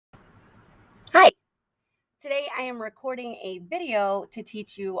Today I am recording a video to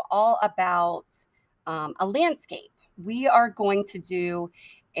teach you all about a landscape. We are going to do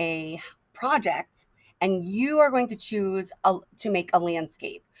a project and you are going to choose to make a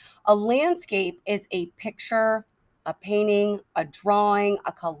landscape. A landscape is a picture, a painting, a drawing,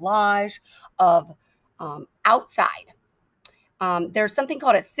 a collage of outside. There's something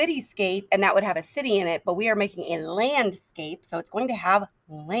called a cityscape, and that would have a city in it, but we are making a landscape, so it's going to have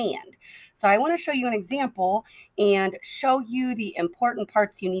land. So I want to show you an example and show you the important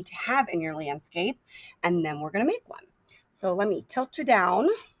parts you need to have in your landscape, and then we're going to make one. So let me tilt you down.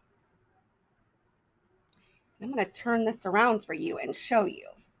 I'm going to turn this around for you and show you.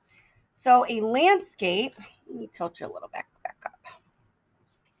 So a landscape, let me tilt you a little back up.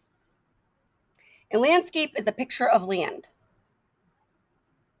 A landscape is a picture of land.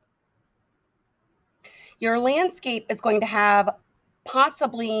 Your landscape is going to have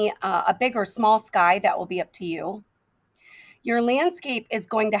possibly a big or small sky. That will be up to you. Your landscape is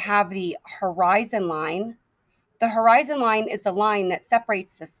going to have the horizon line. The horizon line is the line that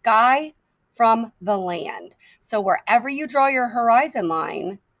separates the sky from the land. So wherever you draw your horizon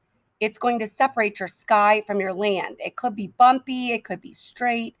line, it's going to separate your sky from your land. It could be bumpy, it could be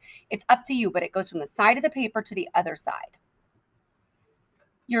straight. It's up to you, but it goes from the side of the paper to the other side.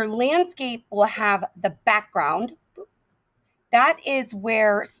 Your landscape will have the background. That is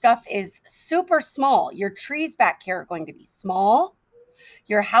where stuff is super small. Your trees back here are going to be small.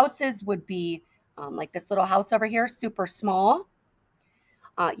 Your houses would be like this little house over here, super small.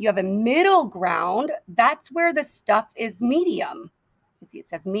 You have a middle ground. That's where the stuff is medium. You see, it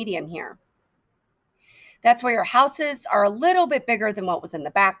says medium here. That's where your houses are a little bit bigger than what was in the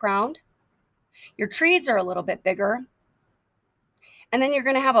background. Your trees are a little bit bigger. And then you're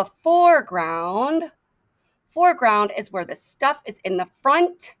going to have a foreground. Foreground is where the stuff is in the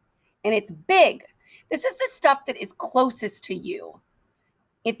front and it's big. This is the stuff that is closest to you.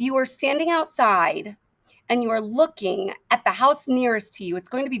 If you are standing outside and you are looking at the house nearest to you, it's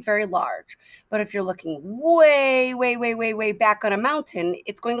going to be very large. But if you're looking way back on a mountain,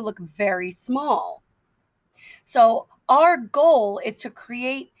 it's going to look very small. So our goal is to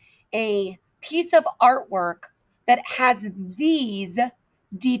create a piece of artwork that has these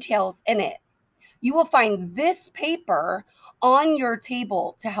details in it. You will find this paper on your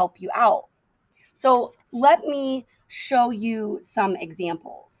table to help you out. So let me show you some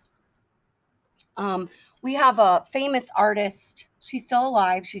examples. We have a famous artist. She's still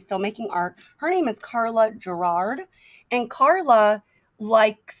alive. She's still making art. Her name is Carla Gerard. And Carla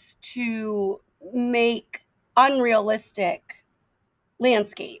likes to make unrealistic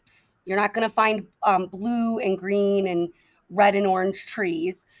landscapes. You're not going to find blue and green and red and orange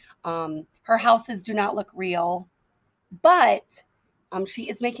trees. Her houses do not look real, but she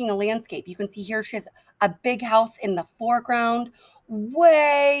is making a landscape. You can see here she has a big house in the foreground.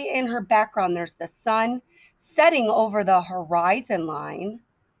 Way in her background, there's the sun setting over the horizon line.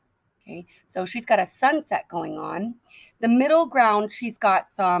 Okay, so she's got a sunset going on. The middle ground, she's got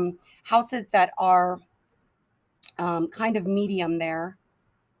some houses that are kind of medium there.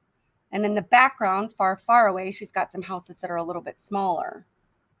 And in the background, far away, she's got some houses that are a little bit smaller.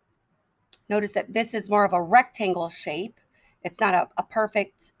 Notice that this is more of a rectangle shape. It's not a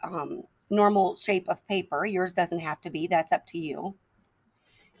perfect normal shape of paper. Yours doesn't have to be. That's up to you.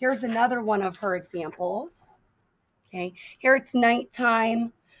 Here's another one of her examples. Okay, here it's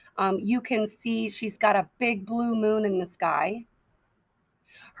nighttime. You can see she's got a big blue moon in the sky.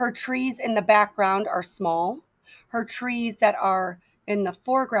 Her trees in the background are small. Her trees that are in the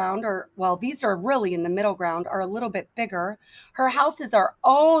foreground, or well, these are really in the middle ground, are a little bit bigger. Her houses are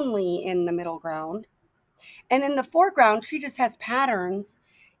only in the middle ground. And in the foreground, she just has patterns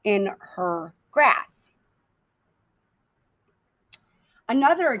in her grass.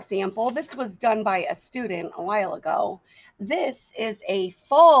 Another example, this was done by a student a while ago. This is a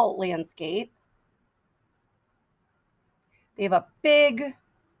fall landscape. They have a big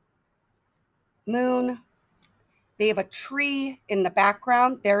moon. They have a tree in the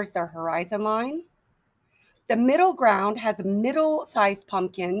background. There's their horizon line. The middle ground has middle-sized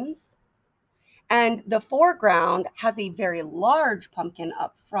pumpkins, and the foreground has a very large pumpkin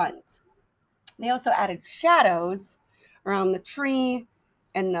up front. They also added shadows around the tree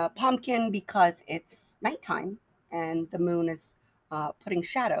and the pumpkin because it's nighttime and the moon is putting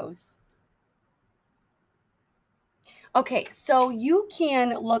shadows. Okay, so you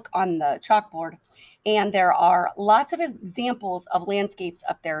can look on the chalkboard and there are lots of examples of landscapes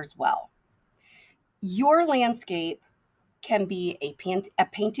up there as well. Your landscape can be a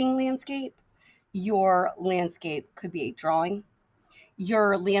painting landscape. Your landscape could be a drawing.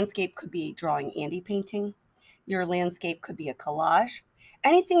 Your landscape could be a drawing and a painting. Your landscape could be a collage.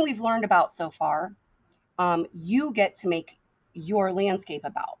 Anything we've learned about so far, you get to make your landscape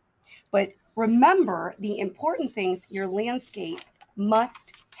about. But remember the important things your landscape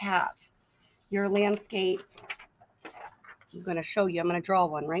must have. Your landscape, I'm going to show you, I'm going to draw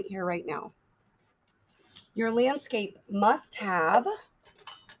one right here, right now. Your landscape must have,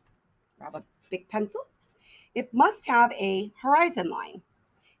 grab a big pencil, it must have a horizon line.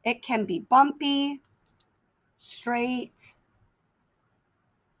 It can be bumpy, straight.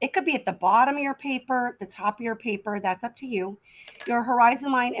 It could be at the bottom of your paper, the top of your paper, that's up to you. Your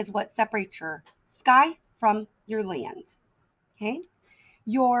horizon line is what separates your sky from your land. Okay?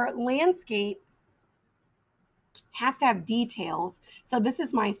 Your landscape has to have details. So this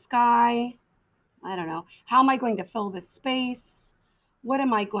is my sky. I don't know. How am I going to fill this space? What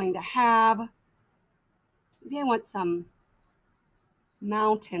am I going to have? Maybe I want some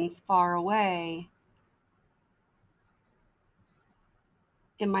mountains far away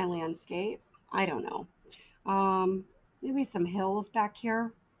in my landscape. I don't know. Maybe some hills back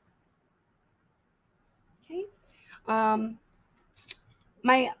here. Okay. Um,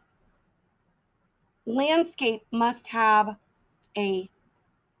 my landscape must have a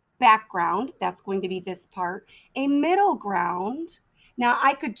background. That's going to be this part. A middle ground. Now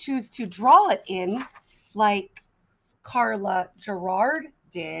I could choose to draw it in like Carla Gerard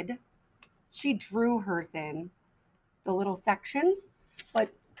did. She drew hers in the little sections,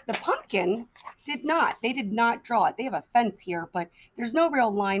 but the pumpkin did not. They did not draw it. They have a fence here, but there's no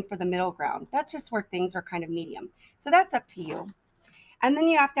real line for the middle ground. That's just where things are kind of medium. So that's up to you. And then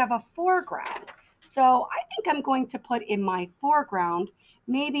you have to have a foreground. So I think I'm going to put in my foreground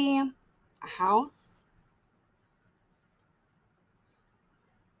maybe a house.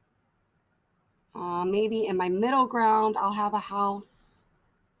 Maybe in my middle ground, I'll have a house.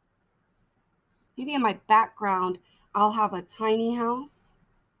 Maybe in my background, I'll have a tiny house.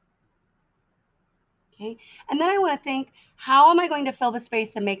 Okay. And then I want to think, how am I going to fill the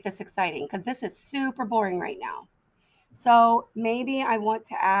space and make this exciting? Because this is super boring right now. So maybe I want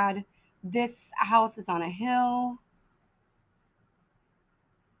to add this house is on a hill.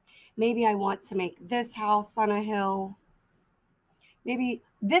 Maybe I want to make this house on a hill. Maybe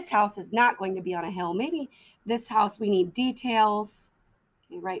this house is not going to be on a hill. Maybe this house, we need details.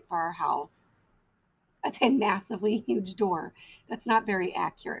 Okay, right for our house. That's a massively huge door. That's not very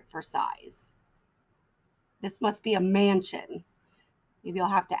accurate for size. This must be a mansion. Maybe I'll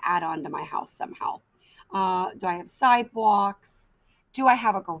have to add on to my house somehow. Do I have sidewalks? Do I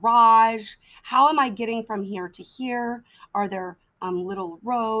have a garage? How am I getting from here to here? Are there little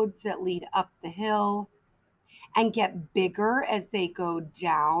roads that lead up the hill and get bigger as they go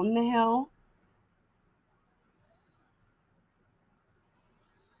down the hill?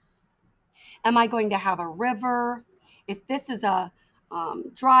 Am I going to have a river? If this is a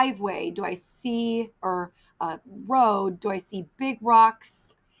driveway, do I see, or a road, do I see big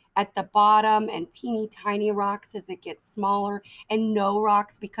rocks at the bottom and teeny tiny rocks as it gets smaller and no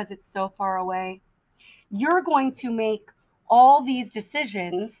rocks because it's so far away? You're going to make all these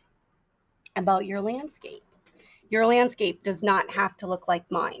decisions about your landscape. Your landscape does not have to look like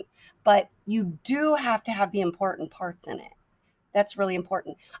mine, but you do have to have the important parts in it. That's really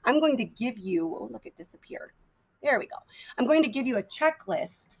important. I'm going to give you, oh, look, it disappeared. There we go. I'm going to give you a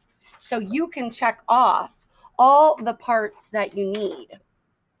checklist so you can check off all the parts that you need.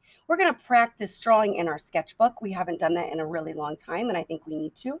 We're going to practice drawing in our sketchbook. We haven't done that in a really long time, and I think we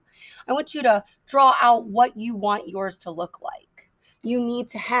need to. I want you to draw out what you want yours to look like. You need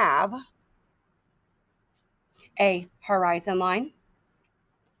to have a horizon line.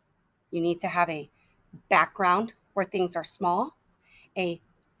 You need to have a background where things are small, a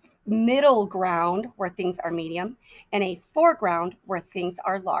middle ground where things are medium, and a foreground where things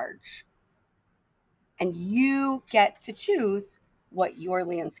are large. And you get to choose what your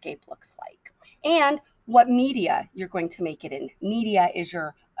landscape looks like and what media you're going to make it in. Media is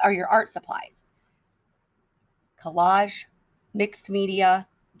your are your art supplies. Collage, mixed media,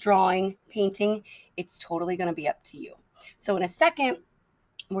 drawing, painting, it's totally going to be up to you. So in a second,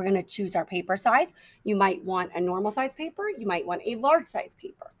 we're going to choose our paper size. You might want a normal size paper. You might want a large size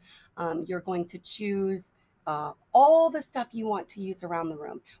paper. You're going to choose all the stuff you want to use around the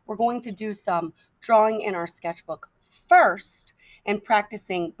room. We're going to do some drawing in our sketchbook first and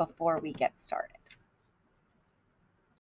practicing before we get started.